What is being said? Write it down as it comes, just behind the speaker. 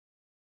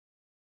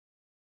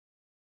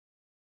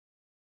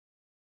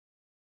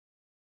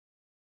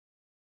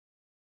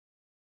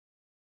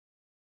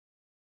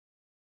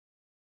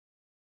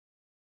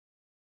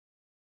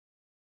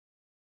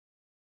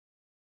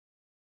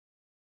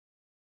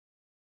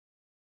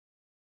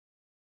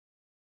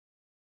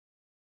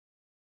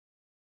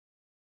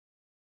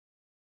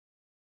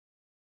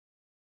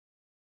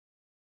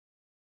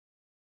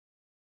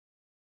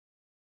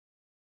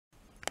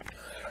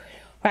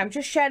Right, I'm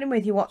just sharing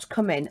with you what's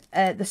coming.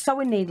 The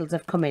sewing needles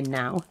have come in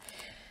now,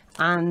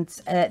 and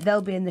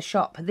they'll be in the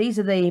shop. These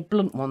are the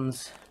blunt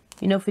ones,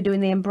 you know, for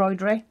doing the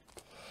embroidery.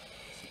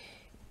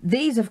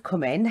 These have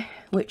come in,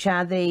 which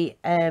are the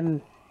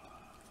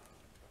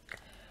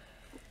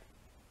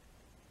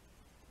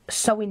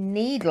sewing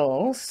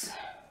needles,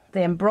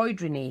 the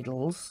embroidery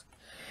needles,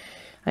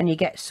 and you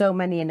get so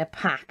many in a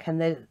pack, and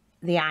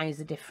the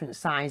eyes are different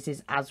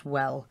sizes as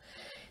well.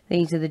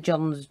 These are the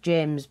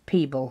James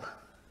Peeble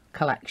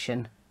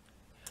collection,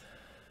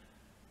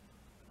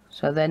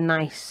 so they're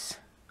nice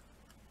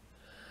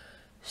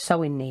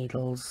sewing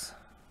needles.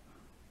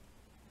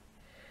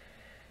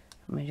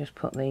 Let me just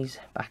put these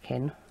back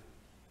in.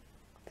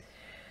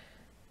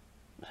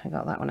 I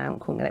got that one out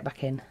and couldn't get it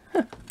back in.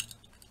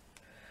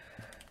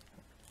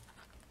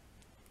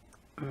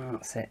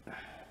 That's it.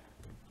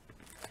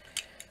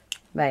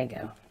 There you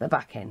go, they're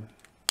back in.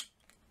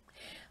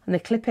 And they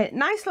clip it.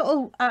 Nice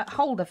little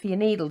holder for your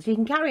needles. You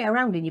can carry it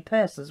around in your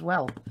purse as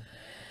well.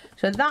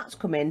 So that's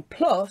come in.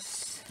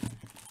 Plus,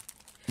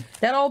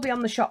 they'll all be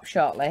on the shop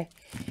shortly.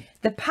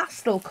 The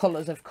pastel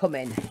colours have come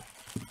in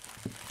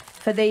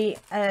for the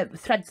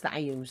threads that I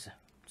use.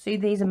 See,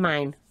 these are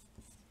mine.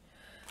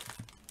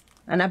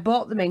 And I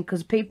bought them in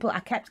because I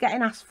kept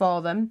getting asked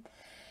for them.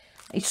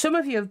 Some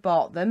of you have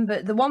bought them,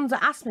 but the ones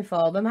that asked me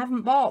for them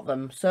haven't bought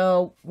them.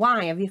 So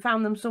why? Have you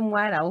found them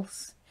somewhere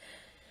else?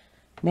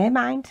 Never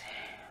mind.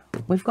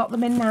 We've got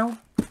them in now.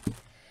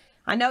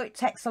 I know it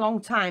takes a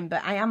long time,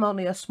 but I am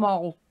only a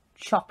small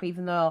shop,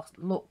 even though I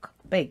look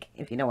big,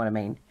 if you know what I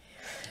mean.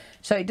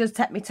 So it does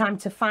take me time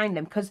to find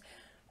them, because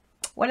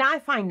when I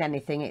find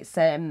anything, it's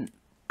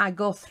I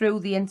go through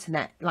the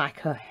internet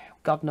like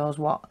God knows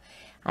what,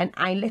 and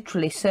I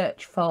literally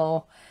search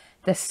for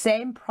the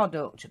same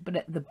product but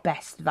at the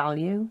best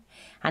value,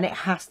 and it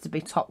has to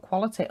be top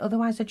quality,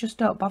 otherwise I just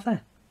don't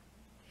bother.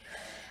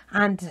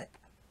 And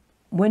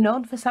we're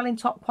known for selling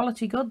top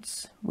quality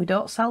goods. We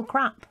don't sell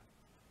crap.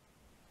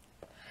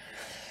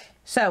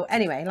 So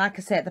anyway, like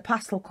I said, the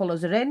pastel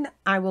colours are in.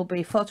 I will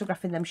be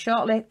photographing them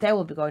shortly. They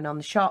will be going on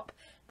the shop.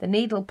 The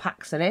needle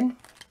packs are in.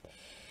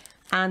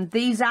 And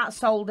these aren't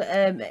sold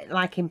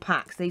like in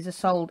packs. These are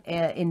sold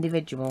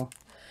individual.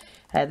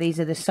 These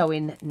are the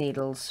sewing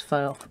needles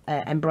for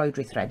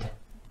embroidery thread.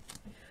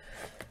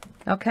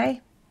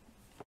 Okay.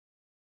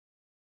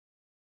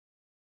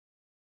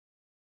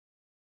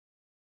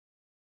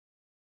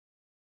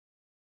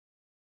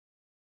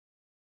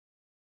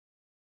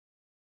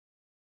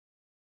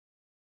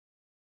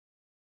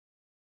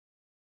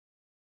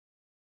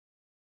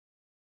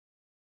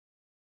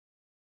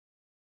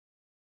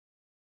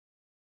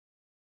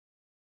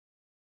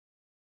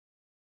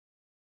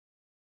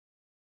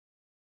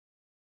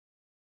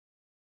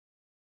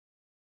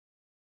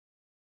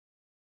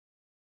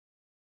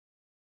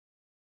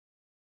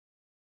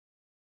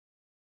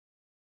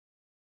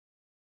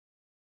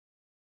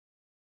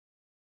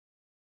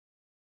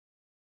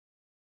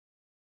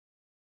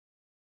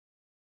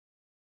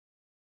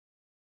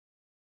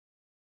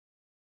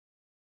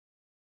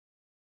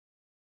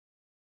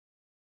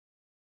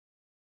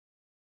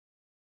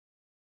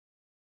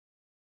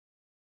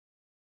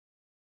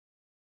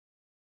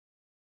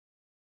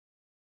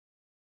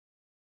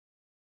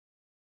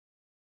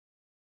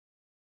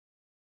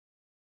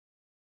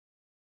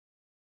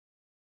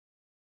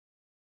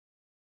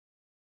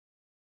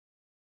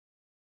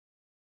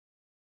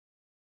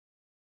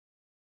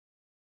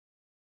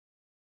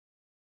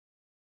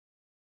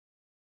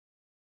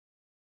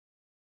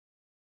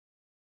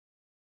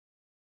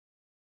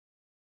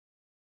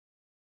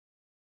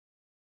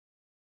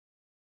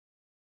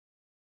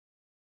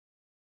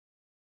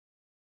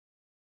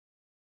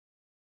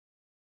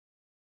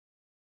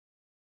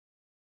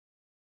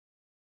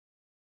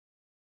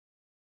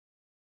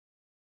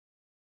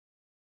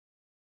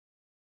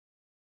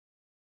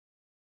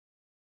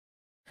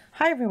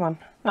 Hi everyone.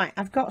 Right,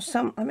 I've got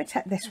some, let me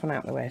take this one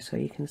out of the way so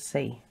you can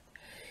see.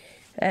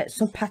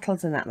 Some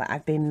petals and that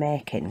I've been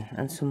making,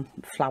 and some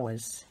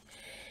flowers.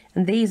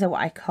 And these are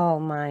what I call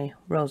my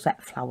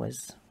rosette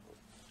flowers,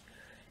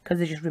 because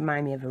they just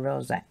remind me of a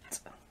rosette.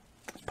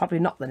 It's probably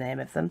not the name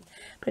of them,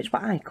 but it's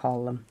what I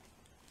call them.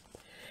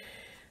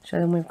 So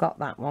then we've got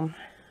that one.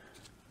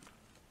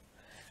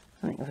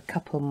 I think there's a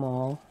couple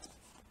more.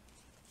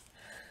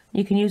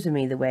 You can use them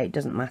either way, it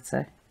doesn't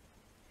matter.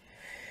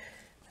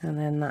 And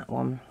then that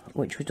one,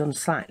 which was done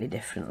slightly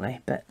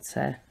differently, but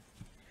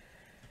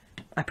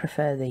I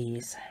prefer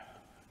these.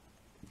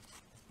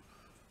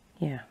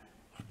 Yeah.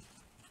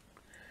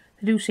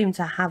 They do seem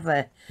to have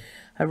a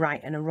right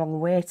and a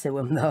wrong way to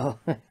them though.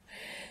 But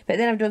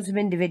then I've done some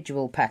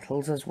individual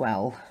petals as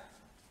well.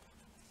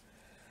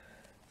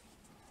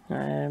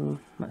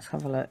 Let's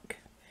have a look.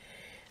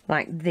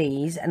 Like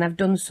these, and I've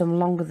done some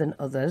longer than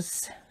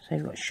others. So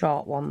you've got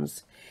short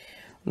ones,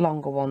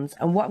 longer ones,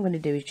 and what I'm going to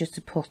do is just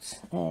to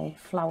put a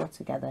flower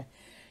together.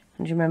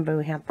 And do you remember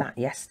we had that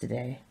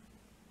yesterday?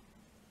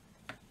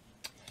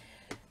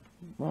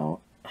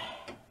 Well,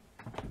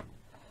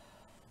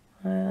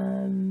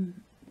 don't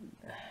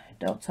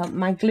tell,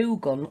 my glue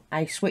gun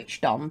I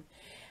switched on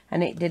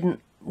and it didn't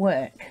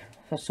work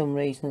for some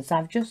reason, so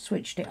I've just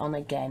switched it on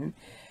again.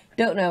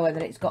 Don't know whether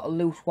it's got a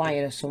loose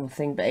wire or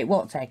something, but it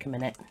won't take a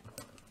minute.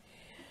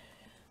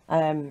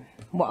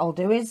 What I'll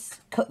do is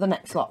cut the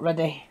next lot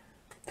ready.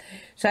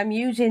 So I'm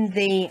using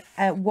the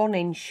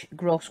 1-inch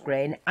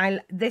Grosgrain.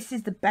 This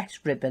is the best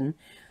ribbon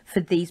for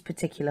these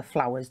particular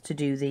flowers to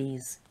do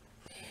these.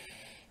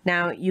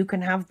 Now you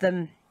can have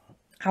them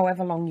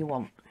however long you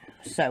want.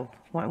 So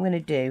what I'm going to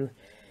do,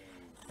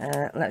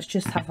 let's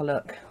just have a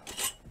look.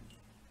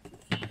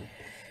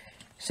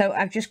 So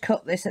I've just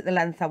cut this at the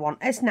length I want.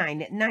 It's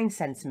 9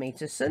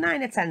 centimetres, so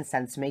 9 or 10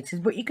 centimetres,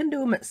 but you can do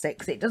them at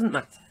 6, it doesn't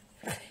matter.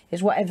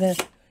 It's whatever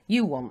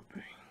you want.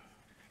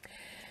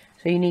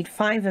 So you need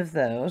 5 of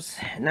those.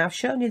 Now I've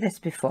shown you this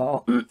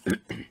before,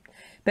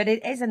 but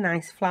it is a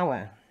nice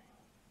flower.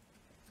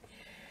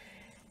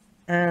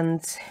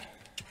 And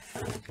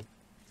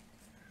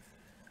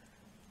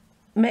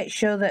make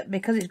sure that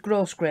because it's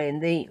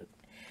Grosgrain,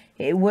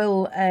 it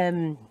will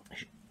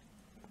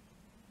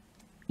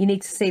you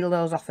need to seal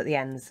those off at the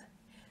ends,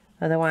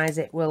 otherwise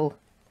it will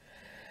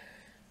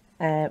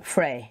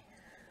fray.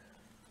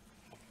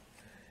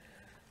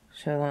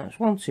 So that's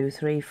 1, 2,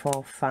 3,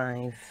 4,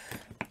 5.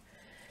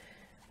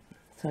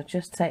 So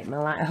just take my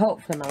lighter.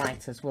 Hopefully my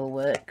lighters will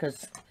work,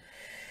 because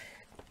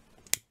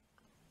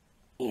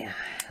yeah,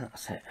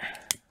 that's it.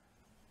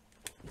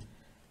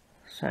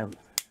 So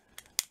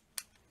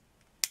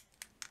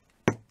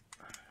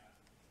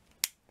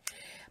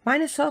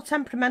mine are so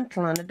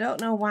temperamental and I don't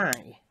know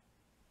why.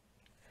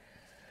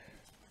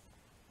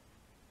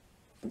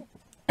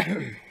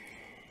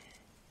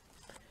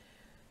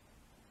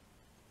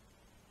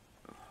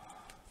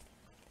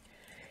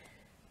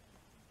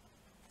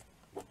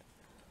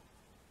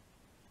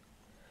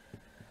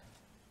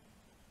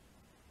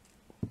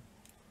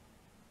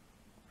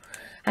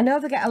 I know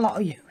they get a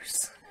lot of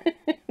use,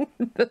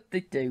 but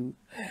they do.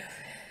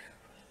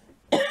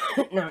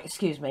 Now,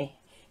 excuse me.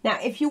 Now,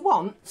 if you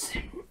want,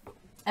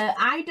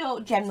 I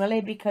don't generally,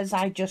 because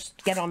I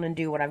just get on and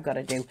do what I've got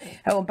to do.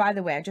 Oh, and by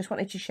the way, I just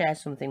wanted to share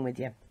something with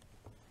you.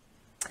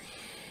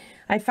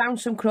 I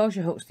found some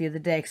crochet hooks the other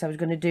day because I was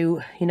going to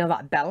do, you know,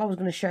 that bell. I was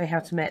going to show you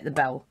how to make the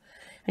bell.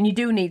 And you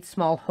do need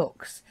small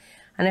hooks.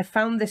 And I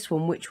found this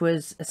one, which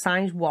was a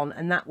size 1,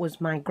 and that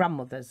was my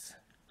grandmother's.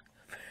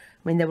 I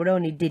mean, they were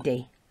only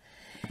diddy.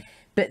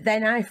 But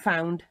then I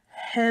found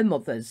her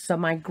mother's, so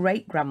my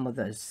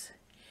great-grandmother's.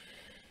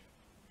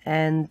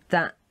 And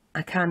that,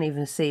 I can't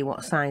even see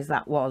what size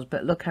that was,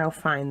 but look how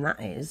fine that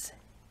is.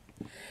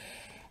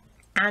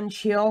 And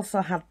she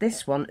also had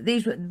this one.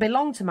 These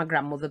belonged to my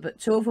grandmother, but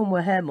 2 of them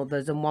were her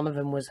mother's and 1 of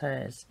them was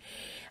hers.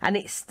 And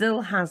it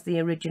still has the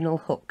original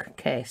hook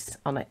case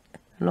on it.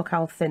 And look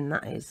how thin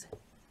that is.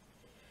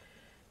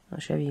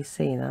 Not sure if you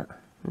see that.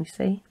 You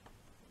see?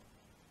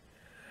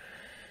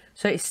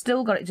 So it's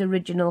still got its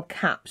original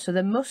cap. So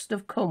they must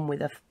have come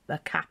with a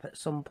cap at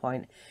some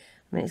point.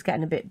 I mean, it's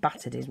getting a bit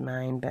battered, is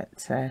mine,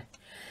 but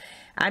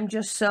I'm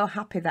just so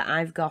happy that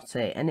I've got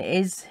it. And it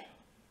is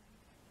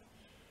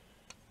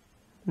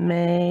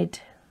made,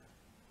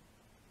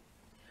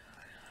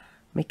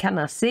 me can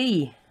I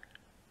see?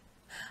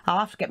 I'll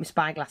have to get my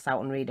spyglass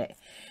out and read it.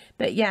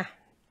 But yeah,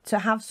 to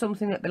have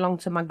something that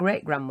belonged to my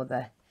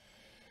great-grandmother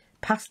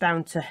passed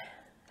down to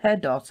her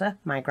daughter,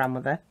 my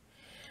grandmother,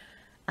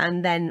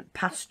 and then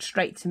passed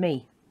straight to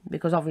me,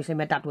 because obviously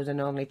my dad was an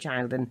only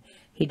child and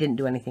he didn't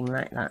do anything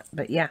like that.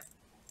 But yeah,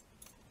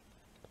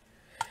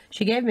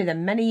 she gave me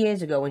them many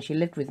years ago when she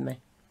lived with me.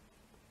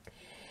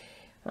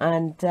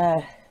 And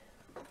yeah,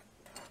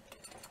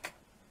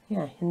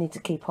 you need to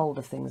keep hold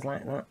of things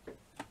like that.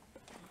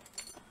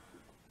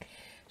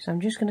 So I'm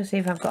just going to see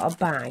if I've got a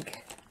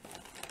bag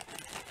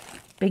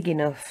big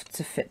enough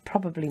to fit.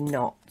 Probably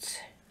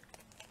not,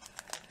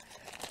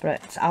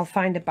 but I'll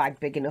find a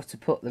bag big enough to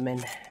put them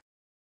in.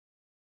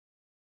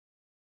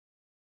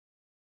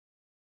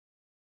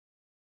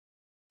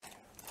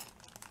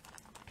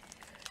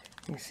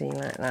 You see,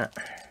 like that.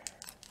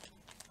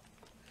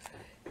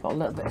 Got a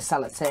little bit of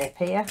sellotape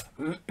here.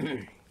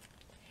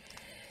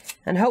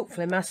 And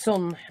hopefully my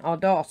son or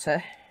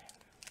daughter,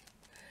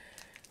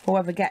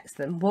 whoever gets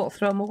them, won't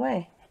throw them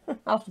away.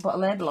 I'll have to put a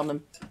label on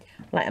them,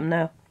 let them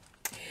know.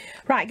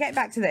 Right, get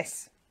back to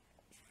this.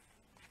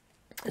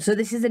 So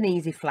this is an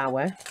easy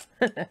flower,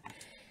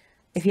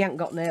 if you haven't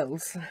got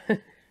nails.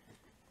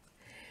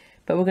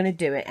 But we're going to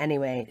do it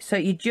anyway. So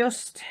you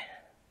just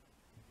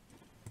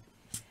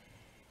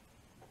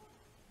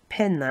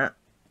pin that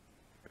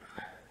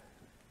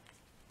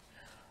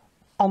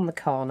on the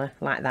corner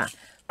like that.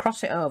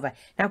 Cross it over.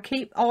 Now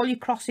keep all your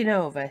crossing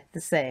over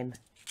the same.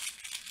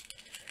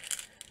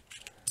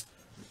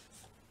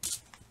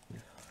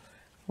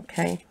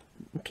 Okay,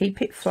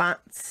 keep it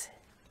flat.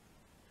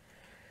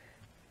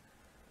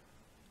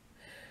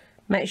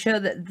 Make sure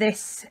that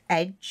this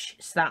edge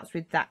starts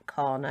with that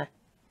corner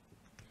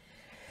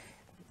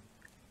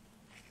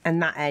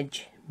and that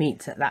edge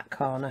meets at that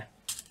corner.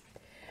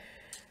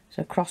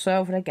 So cross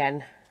over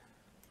again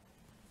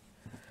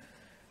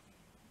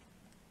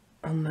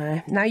on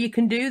there. Now you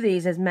can do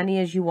these as many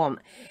as you want.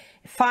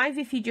 5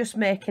 if you're just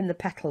making the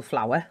petal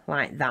flower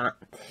like that.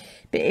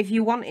 But if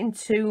you're wanting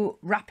to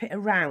wrap it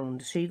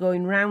around, so you're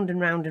going round and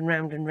round and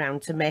round and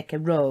round to make a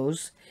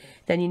rose,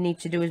 then you need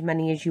to do as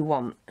many as you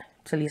want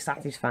till you're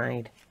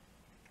satisfied.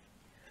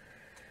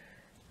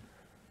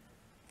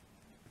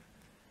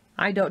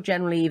 I don't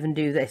generally even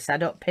do this. I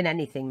don't pin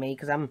anything, me,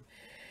 because I'm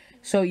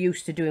so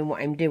used to doing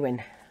what I'm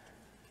doing.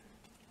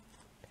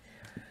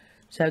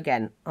 So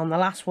again, on the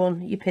last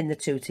one, you pin the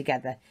 2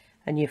 together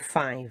and you're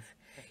 5.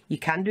 You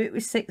can do it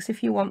with 6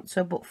 if you want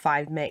to, but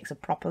 5 makes a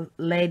proper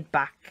laid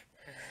back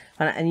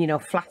and you know,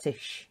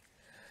 flattish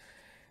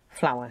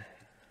flower.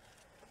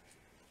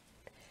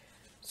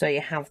 So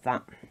you have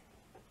that.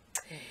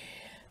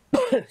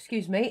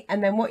 Excuse me.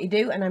 And then what you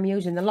do, and I'm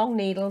using the long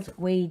needles.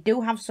 We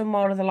do have some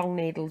more of the long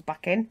needles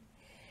back in.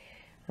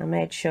 I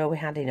made sure we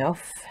had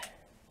enough.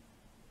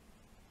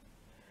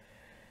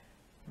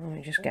 Let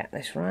me just get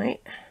this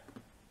right.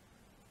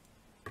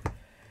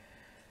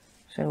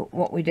 So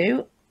what we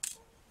do,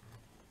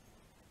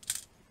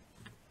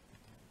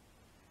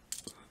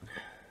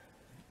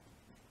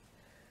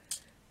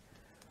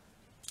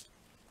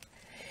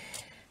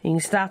 you can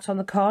start on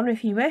the corner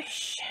if you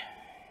wish,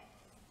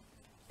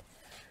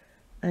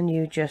 and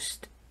you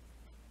just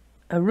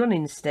a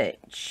running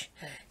stitch.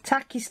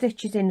 Tack your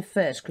stitches in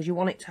first because you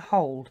want it to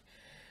hold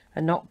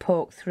and not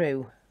poke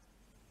through.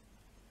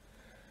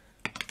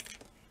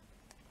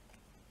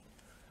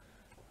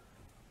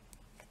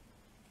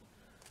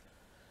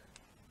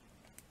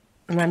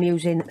 And I'm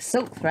using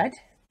silk thread.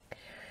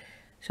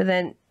 So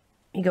then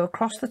you go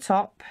across the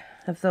top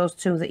of those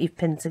 2 that you've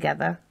pinned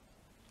together.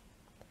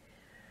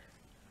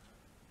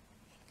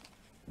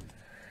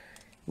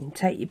 You can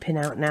take your pin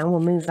out now. We'll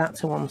move that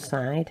to one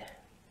side.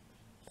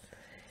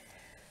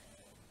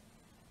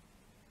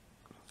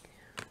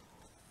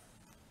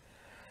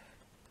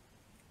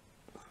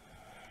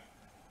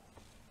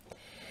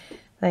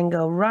 Then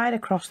go right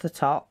across the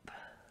top.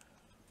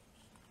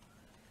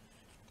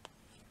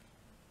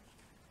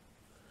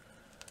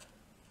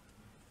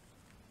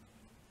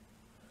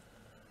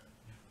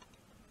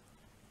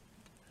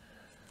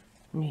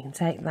 And you can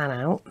take that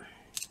out.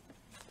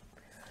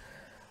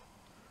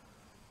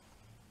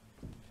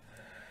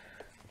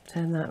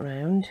 Turn that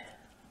round.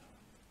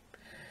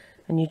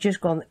 And you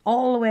just go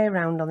all the way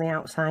around on the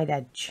outside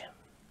edge.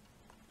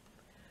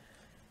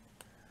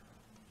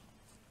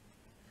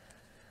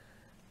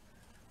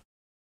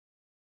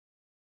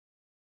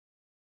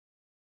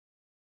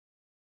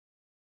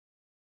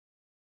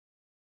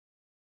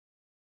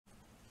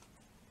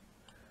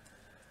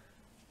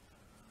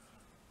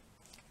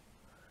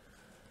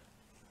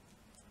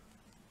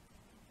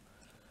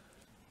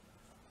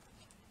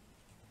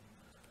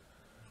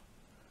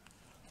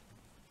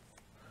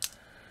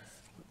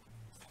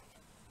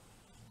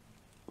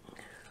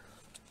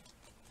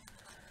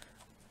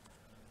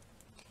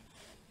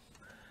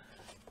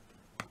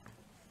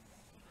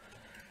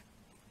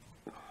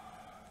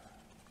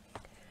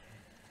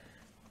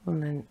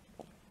 And then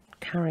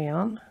carry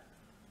on.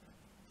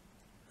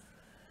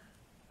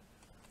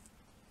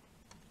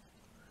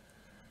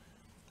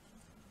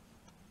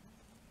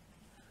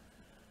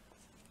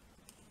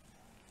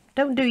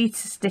 Don't do your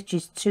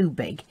stitches too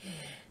big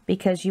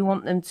because you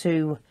want them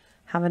to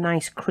have a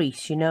nice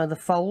crease, you know, the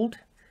fold,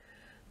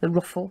 the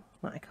ruffle,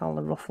 what I call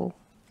the ruffle.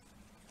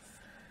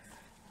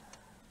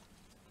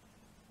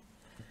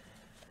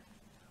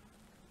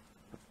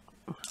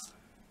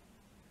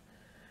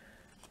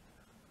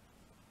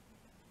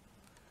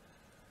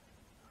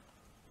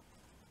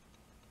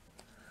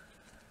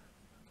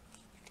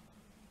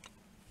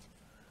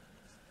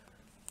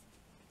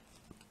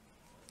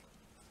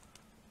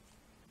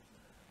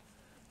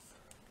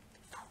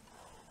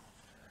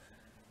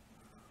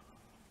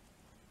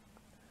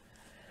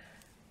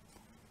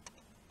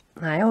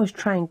 I always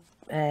try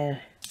and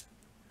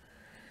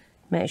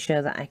make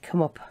sure that I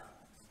come up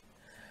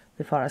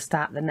before I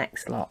start the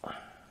next lot,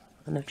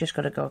 and I've just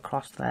got to go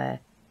across there.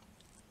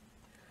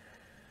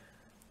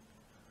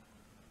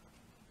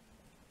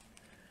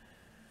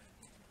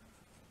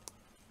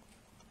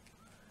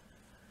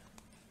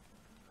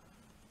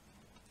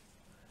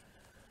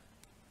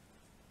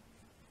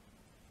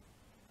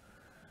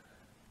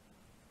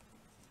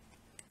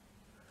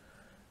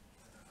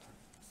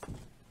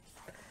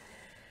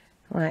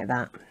 Like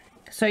that.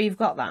 So you've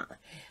got that,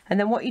 and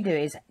then what you do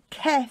is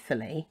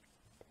carefully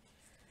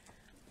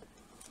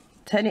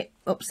turn it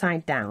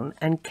upside down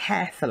and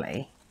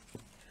carefully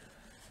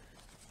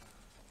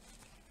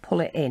pull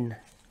it in,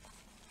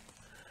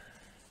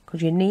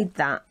 because you need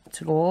that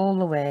to go all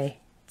the way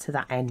to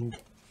that end.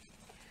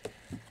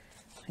 So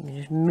you can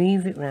just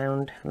move it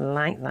round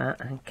like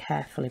that and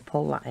carefully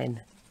pull that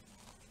in.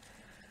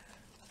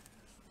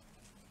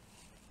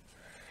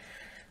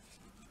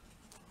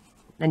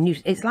 And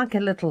it's like a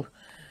little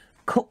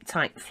cup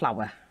type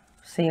flower,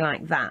 see,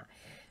 like that.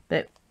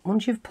 But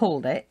once you've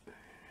pulled it,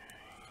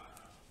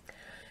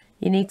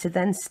 you need to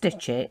then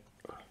stitch it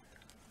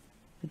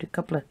with a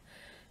couple of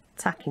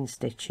tacking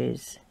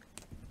stitches,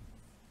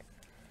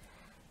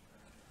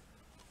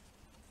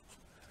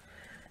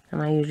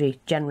 And I usually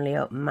generally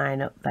open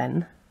mine up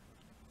then.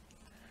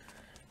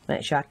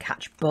 Make sure I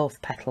catch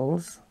both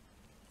petals.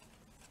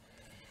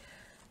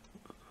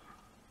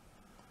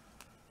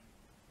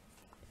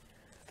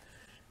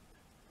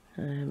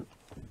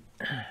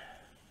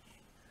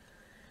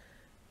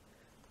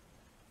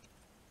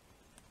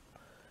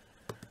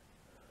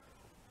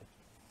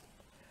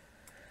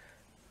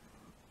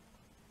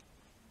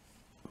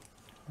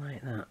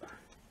 Like that.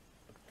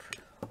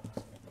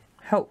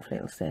 Hopefully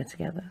it'll stay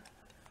together.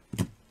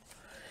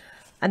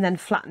 And then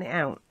flatten it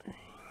out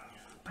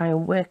by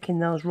working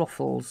those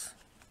ruffles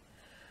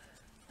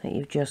that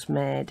you've just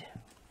made.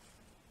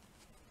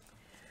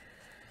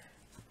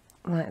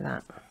 Like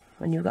that.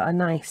 And you've got a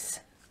nice,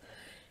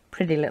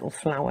 pretty little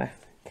flower.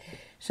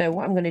 So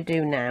what I'm going to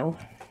do now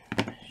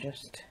is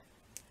just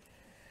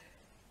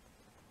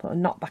put a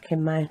knot back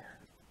in my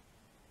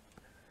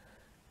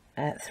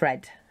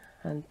thread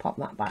and pop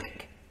that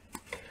back.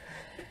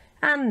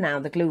 And now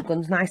the glue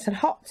gun's nice and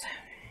hot.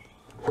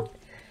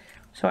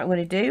 So what I'm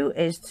going to do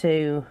is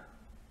to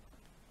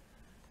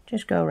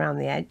just go around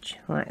the edge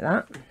like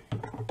that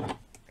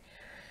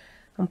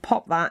and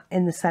pop that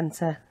in the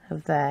centre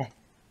of there.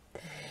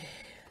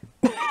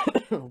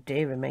 Oh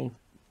dear me.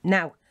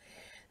 Now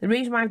the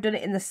reason why I've done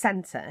it in the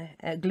centre,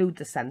 glued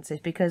the centre, is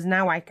because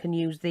now I can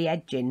use the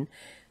edging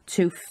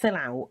to fill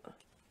out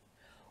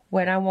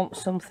where I want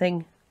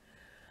something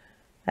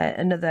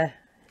another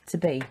to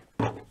be.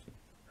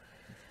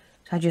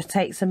 So I just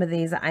take some of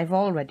these that I've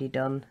already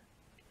done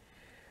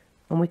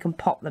and we can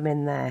pop them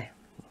in there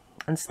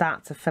and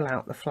start to fill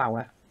out the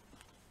flower.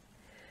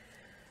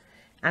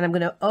 And I'm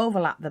going to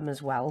overlap them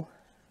as well.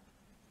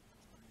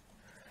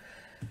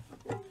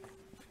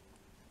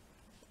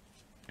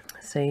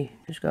 See,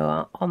 just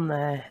go on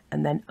there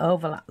and then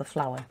overlap the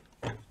flower.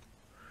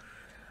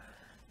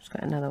 Just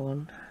got another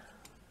one.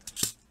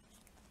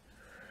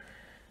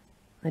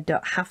 They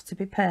don't have to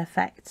be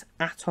perfect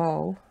at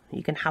all.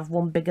 You can have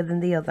one bigger than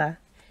the other.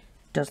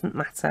 Doesn't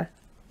matter.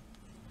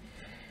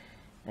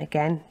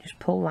 Again, just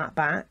pull that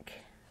back.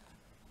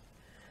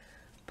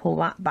 Pull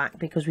that back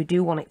because we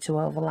do want it to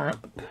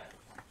overlap.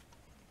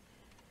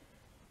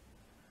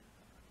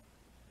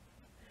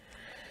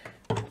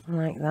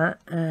 Like that.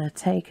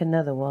 Take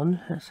another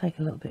one. Let's take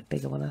a little bit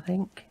bigger one, I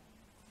think.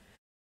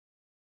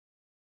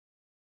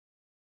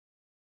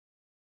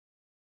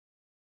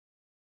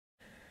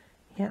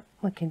 Yep,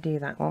 we can do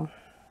that one.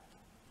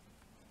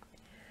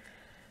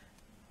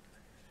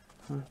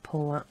 And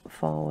pull that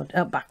forward,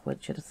 oh,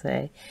 backward should I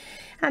say.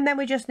 And then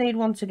we just need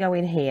one to go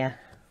in here.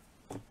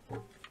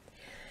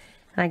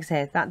 Like I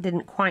said, that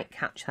didn't quite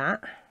catch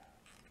that.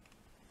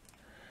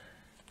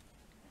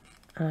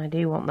 I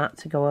do want that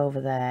to go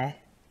over there.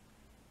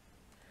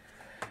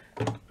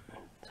 So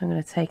I'm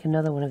going to take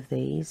another one of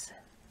these.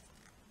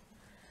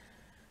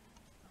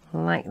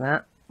 Like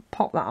that.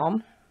 Pop that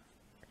on.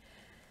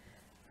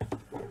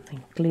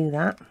 And glue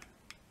that.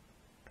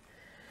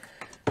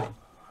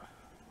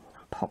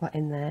 Pop that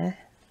in there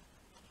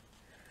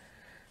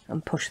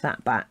and push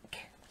that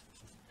back.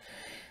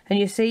 And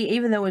you see,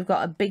 even though we've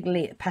got a big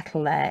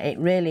petal there, it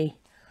really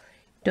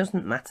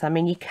doesn't matter. I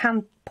mean, you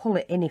can pull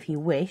it in if you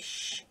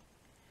wish.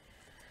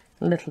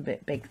 A little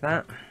bit big,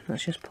 that.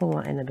 Let's just pull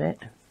that in a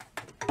bit.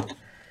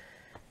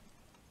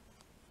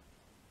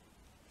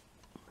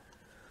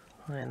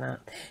 Like that.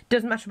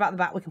 Doesn't matter about the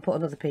back, we can put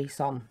another piece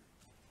on.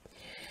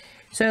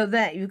 So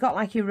there, you've got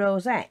like your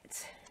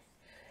rosette.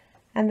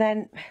 And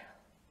then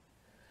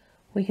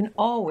we can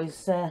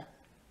always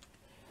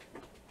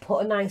put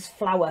a nice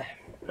flower.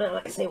 Now,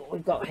 let's see what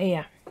we've got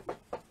here.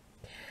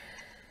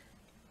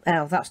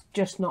 Oh, that's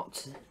just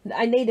not...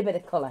 I need a bit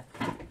of colour.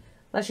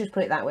 Let's just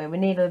put it that way. We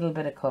need a little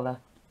bit of colour.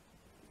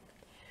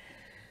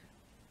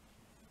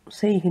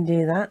 So you can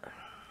do that.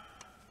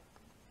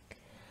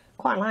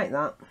 Quite like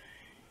that.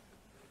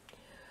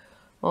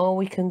 Or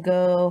we can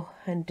go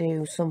and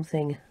do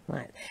something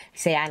like...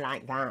 See, I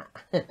like that.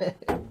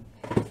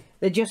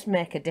 They just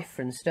make a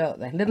difference, don't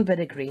they? A little bit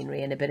of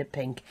greenery and a bit of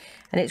pink.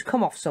 And it's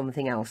come off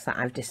something else that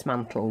I've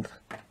dismantled.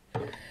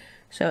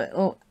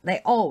 So they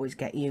always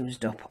get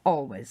used up.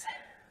 Always.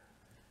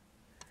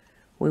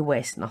 We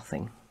waste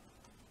nothing.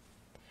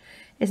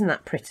 Isn't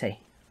that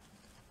pretty?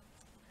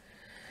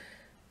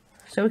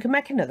 So we can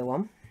make another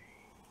one.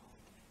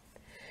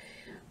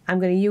 I'm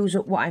going to use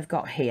up what I've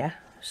got here.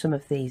 Some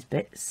of these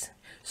bits.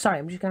 Sorry,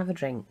 I'm just going to have a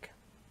drink.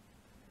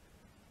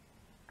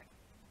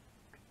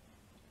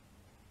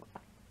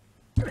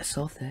 I'm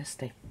so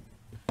thirsty.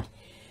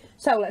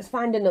 So let's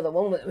find another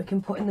one that we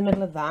can put in the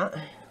middle of that.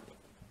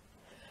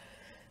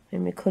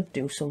 And we could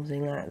do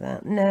something like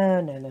that.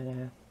 No.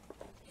 Do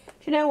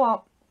you know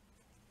what?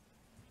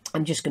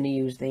 I'm just going to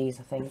use these,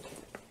 I think.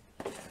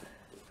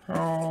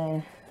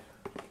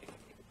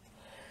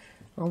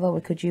 Although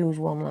we could use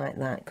one like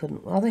that,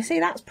 couldn't we? Oh, they see,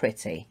 that's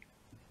pretty.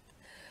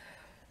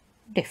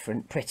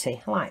 Different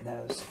pretty. I like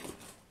those.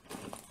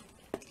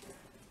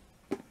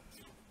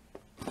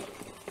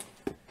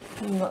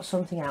 We've got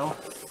something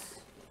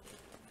else.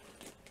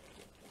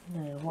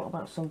 No, what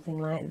about something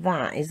like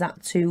that? Is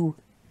that too...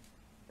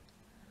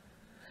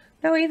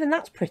 No, even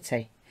that's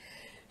pretty.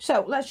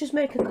 So let's just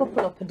make a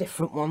couple up of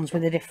different ones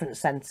with the different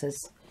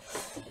centres.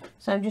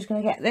 So I'm just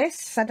going to get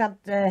this. I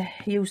did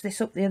use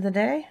this up the other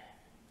day.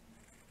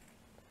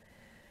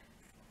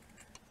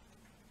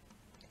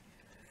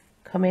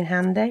 Come in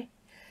handy.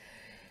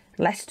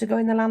 Less to go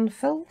in the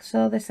landfill,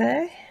 so they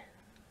say.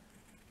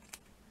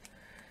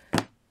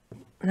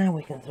 Now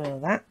we can throw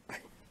that.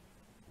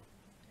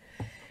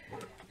 So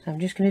I'm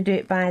just going to do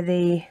it by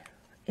the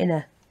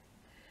inner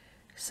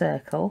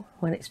circle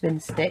when it's been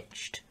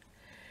stitched.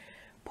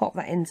 Pop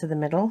that into the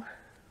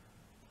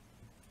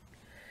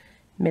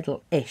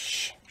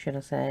middle-ish, should I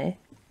say,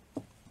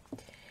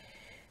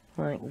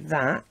 like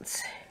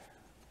that.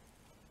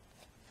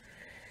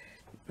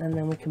 And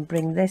then we can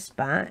bring this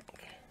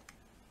back,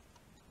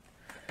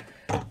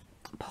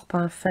 pop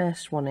our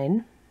first one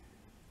in,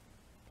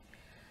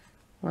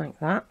 like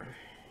that.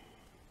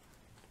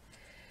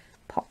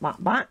 Pop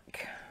that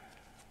back.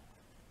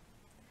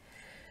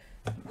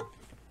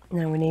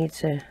 Now we need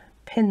to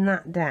pin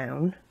that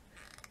down,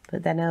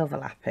 but then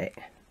overlap it.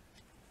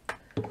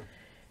 And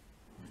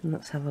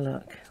let's have a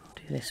look. I'll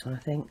do this one, I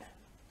think.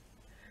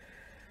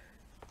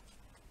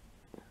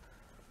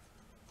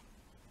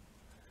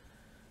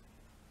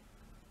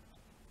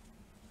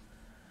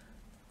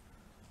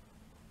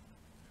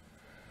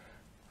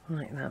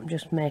 Like that. I'm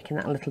just making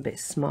that a little bit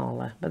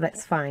smaller, but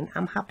that's fine.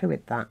 I'm happy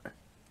with that.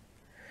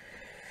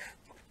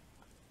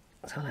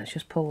 So let's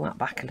just pull that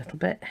back a little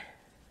bit.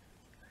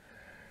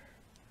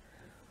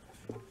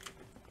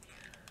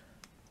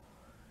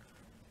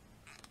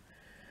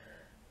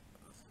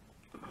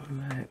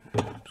 Right,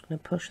 I'm just going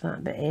to push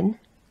that bit in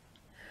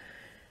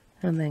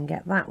and then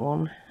get that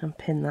one and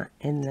pin that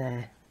in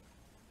there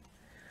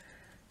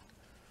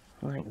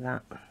like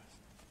that.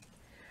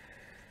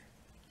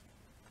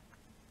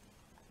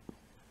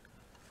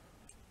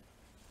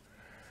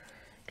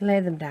 Lay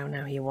them down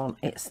how you want,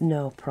 it's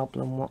no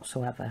problem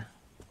whatsoever.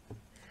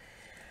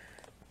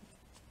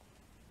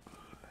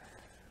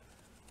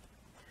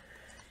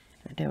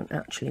 I don't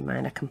actually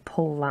mind, I can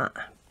pull that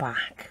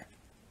back.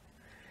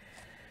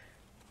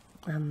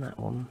 And that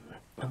one,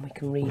 and we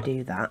can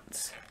redo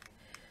that.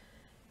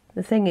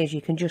 The thing is,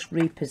 you can just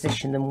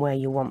reposition them where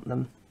you want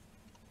them.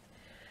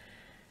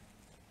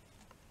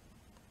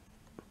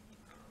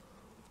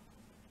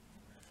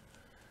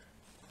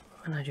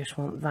 And I just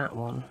want that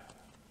one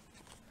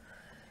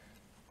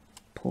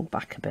pulled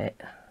back a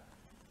bit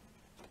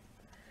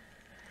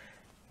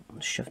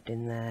and shoved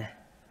in there.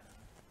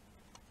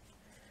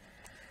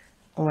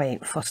 Oh, I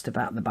ain't fussed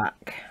about the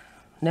back,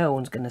 no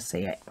one's gonna see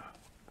it.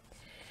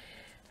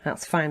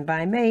 That's fine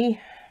by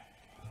me.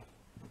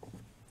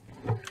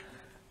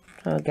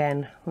 So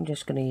again, I'm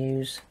just going to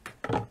use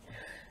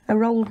a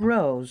rolled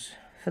rose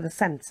for the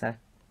centre.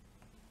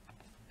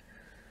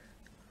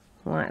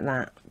 Like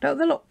that. Don't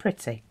they look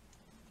pretty?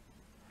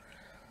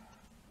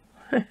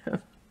 And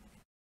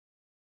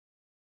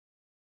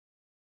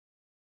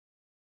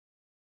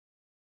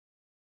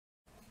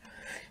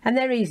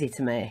they're easy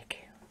to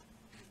make.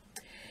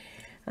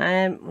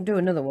 We'll do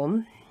another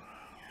one.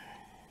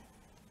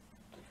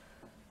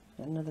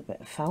 Another bit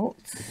of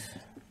felt.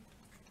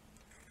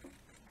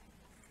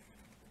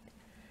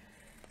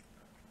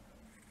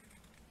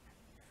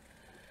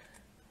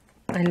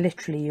 I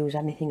literally use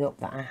anything up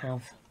that I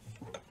have.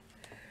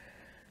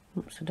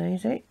 Oops a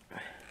daisy.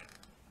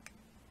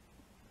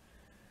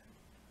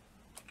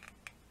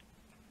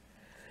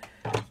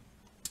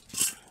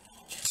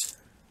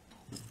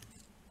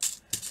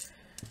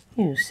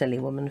 You silly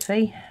woman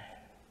fee.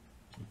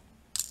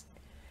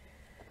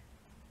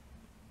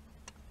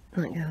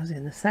 That goes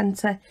in the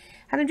centre.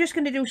 And I'm just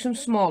going to do some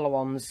smaller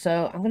ones,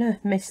 so I'm going to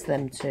miss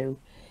them too.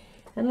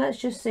 And let's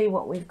just see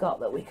what we've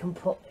got that we can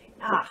put.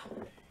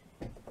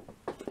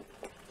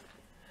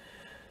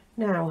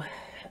 Now,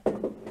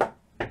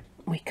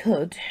 we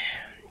could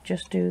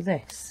just do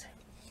this.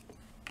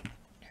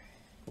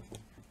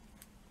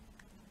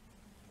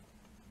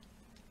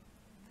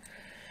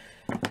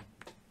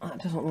 That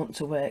doesn't want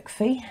to work,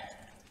 Fee.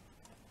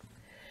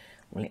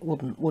 Well, it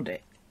wouldn't, would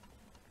it?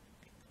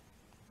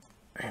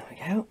 There we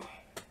go.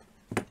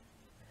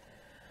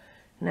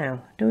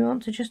 Now, do we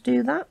want to just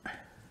do that?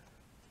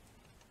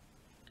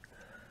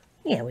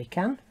 Yeah, we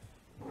can.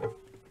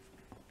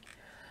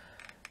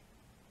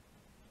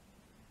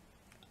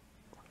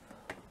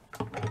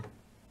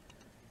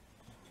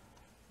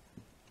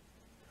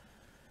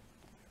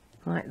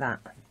 Like that.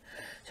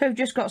 So we've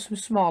just got some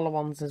smaller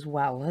ones as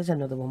well. There's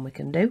another one we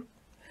can do.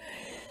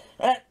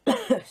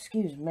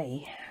 Excuse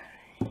me.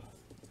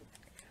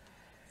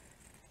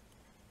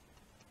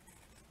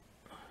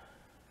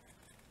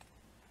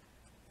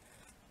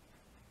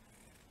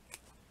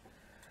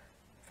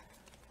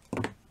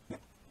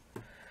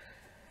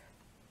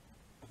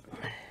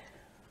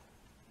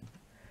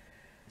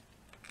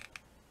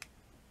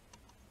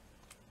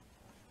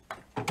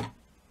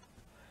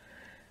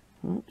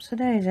 Oops a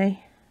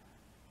daisy.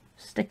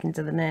 Sticking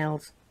to the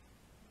nails.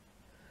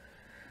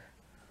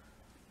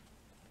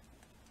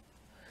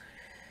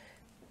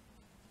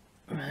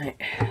 Right.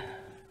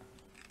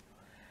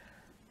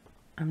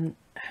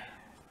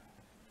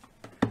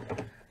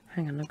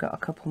 Hang on, I've got a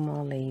couple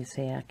more leaves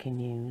here I can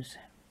use.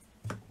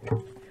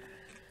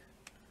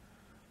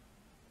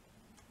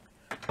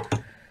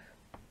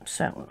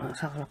 So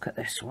let's have a look at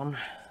this one.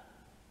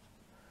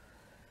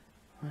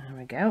 There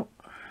we go.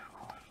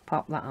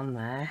 Pop that on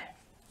there.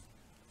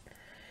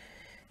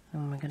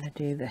 And we're going to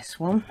do this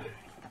one.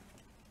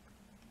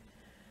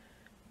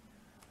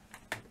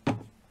 So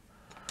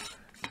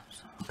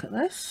look at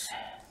this.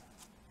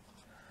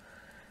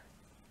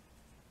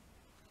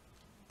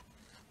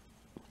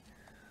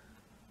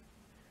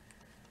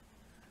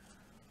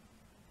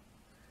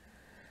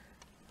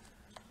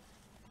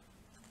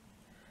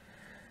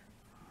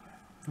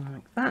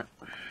 Like that.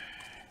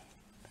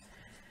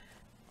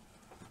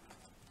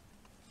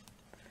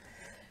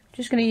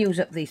 Just going to use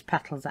up these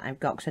petals that I've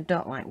got because I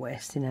don't like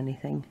wasting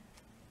anything,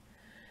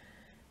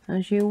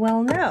 as you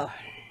well know.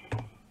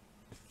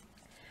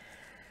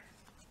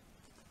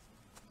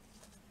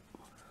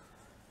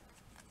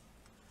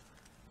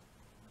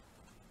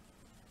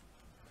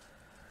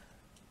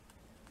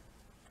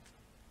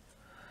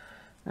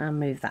 I'll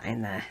move that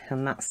in there,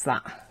 and that's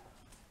that.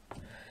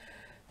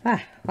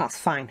 Ah, that's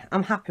fine.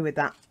 I'm happy with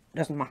that.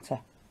 Doesn't matter.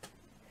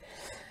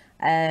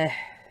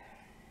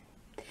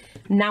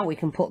 Now we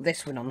can put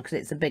this one on because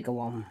it's a bigger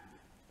one.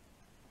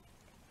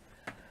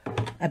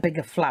 A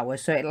bigger flower,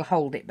 so it'll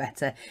hold it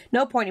better.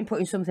 No point in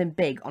putting something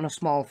big on a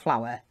small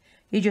flower.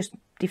 You're just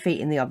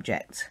defeating the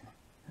object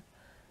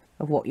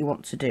of what you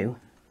want to do.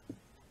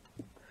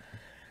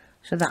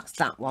 So that's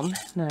that one.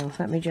 Now,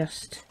 let me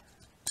just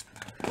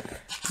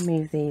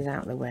move these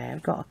out of the way.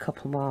 I've got a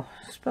couple more.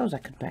 I suppose I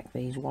could make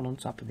these one on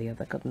top of the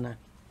other, couldn't I?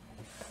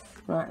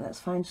 Right, let's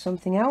find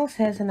something else.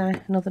 Here's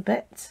another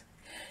bit.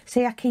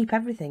 See, I keep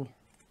everything.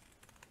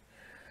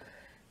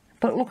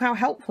 But look how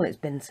helpful it's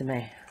been to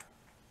me.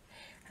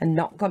 And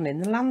not gone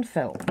in the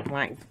landfill,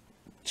 like,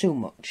 too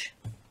much.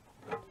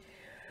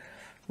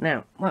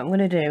 Now, what I'm going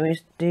to do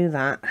is do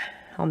that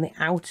on the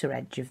outer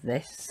edge of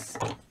this.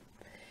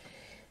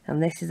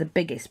 And this is the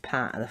biggest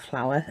part of the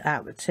flower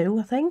out of the two,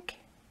 I think.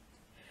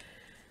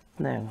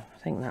 No, I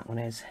think that one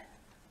is.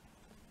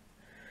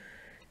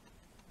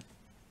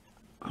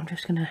 I'm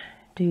just going to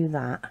do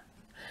that.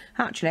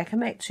 Actually, I can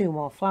make 2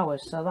 more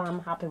flowers, so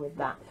I'm happy with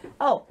that.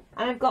 Oh,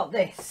 and I've got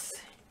this.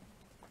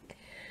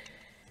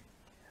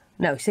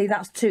 No, see,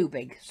 that's too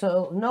big,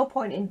 so no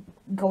point in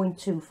going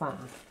too far.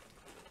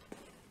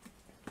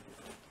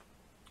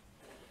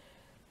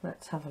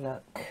 Let's have a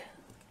look.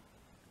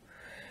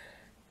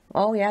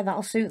 Oh yeah,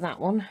 that'll suit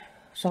that one.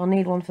 So I'll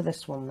need one for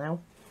this one now.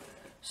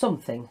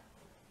 Something.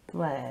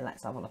 Well,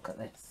 let's have a look at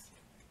this.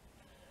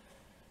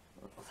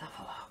 Let's have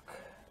a look.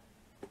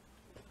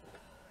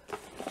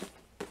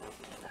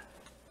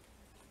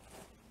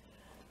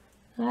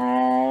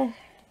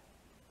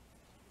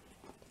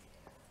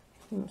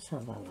 Let's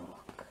have a look.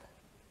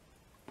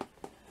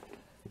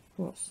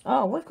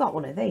 Oh, we've got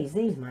one of these.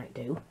 These might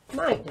do.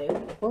 Might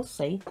do. We'll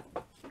see.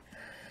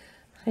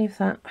 See if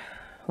that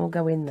will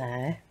go in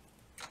there.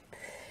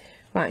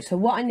 Right, so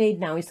what I need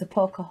now is to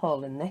poke a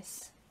hole in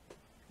this.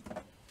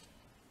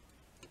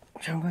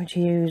 Which I'm going to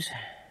use...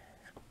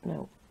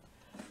 No.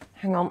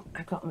 Hang on.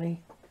 I've got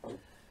me...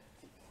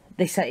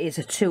 This is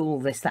a tool,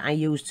 this, that I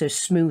use to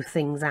smooth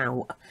things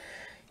out.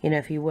 You know,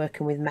 if you're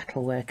working with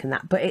metalwork and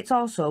that. But it's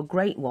also a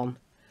great one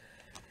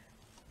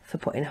for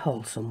putting a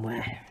hole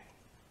somewhere.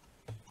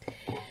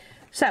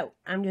 So,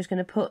 I'm just going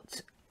to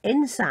put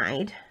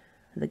inside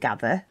the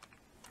gather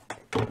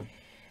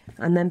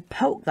and then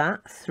poke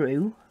that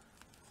through.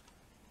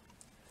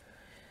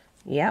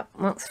 Yep,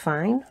 that's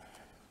fine.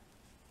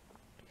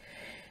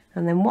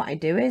 And then what I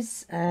do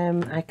is,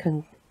 I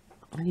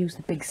use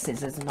the big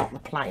scissors and not the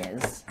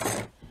pliers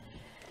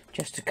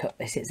just to cut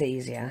this, it's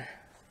easier.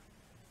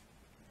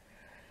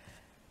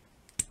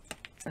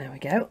 There we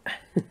go.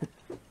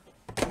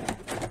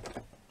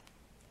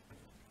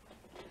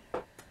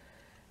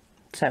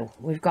 So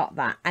we've got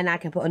that, and I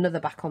can put another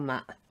back on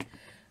that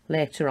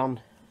later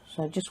on.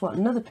 So I just want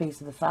another piece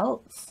of the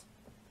felt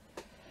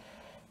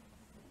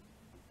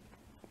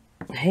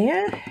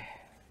here.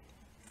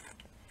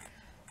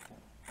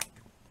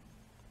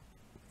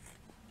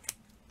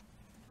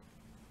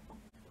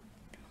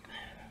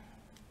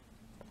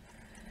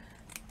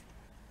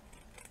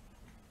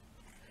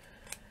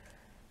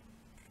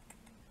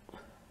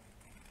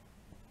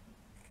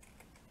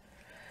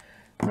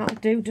 That'll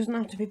do, doesn't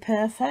have to be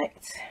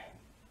perfect.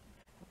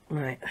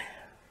 Right.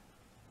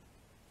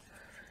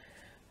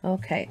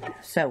 Okay,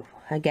 so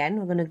again,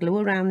 we're going to glue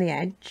around the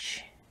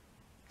edge.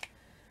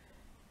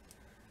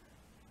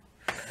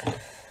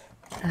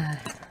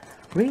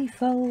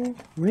 Refill,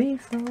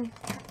 refill.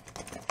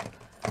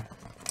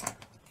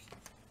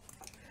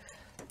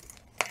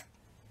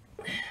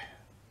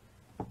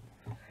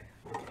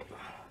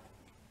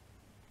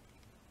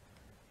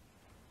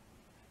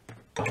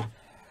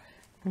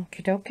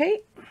 Okie dokie.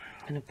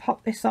 I'm going to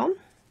pop this on.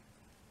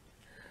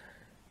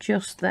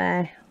 Just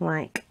there,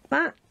 like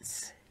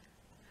that.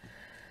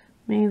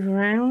 Move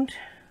around.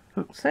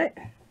 That's it.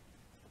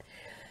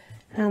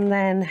 And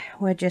then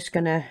we're just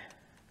going to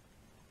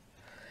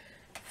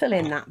fill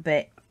in that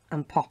bit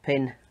and pop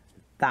in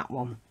that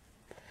one,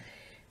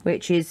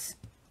 which is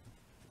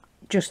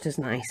just as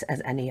nice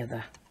as any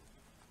other.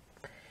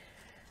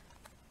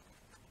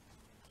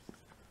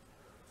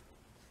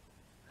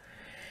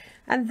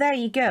 And there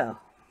you go.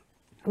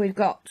 We've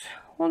got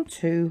 1,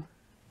 2,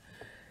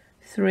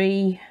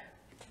 3,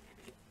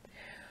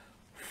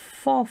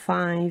 4,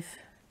 5,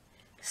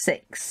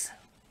 6.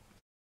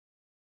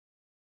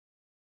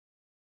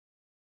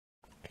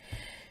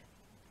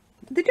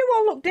 They do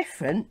all look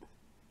different.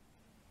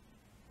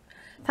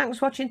 Thanks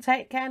for watching,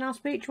 take care, and I'll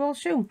speak to you all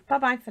soon. Bye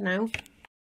bye for now.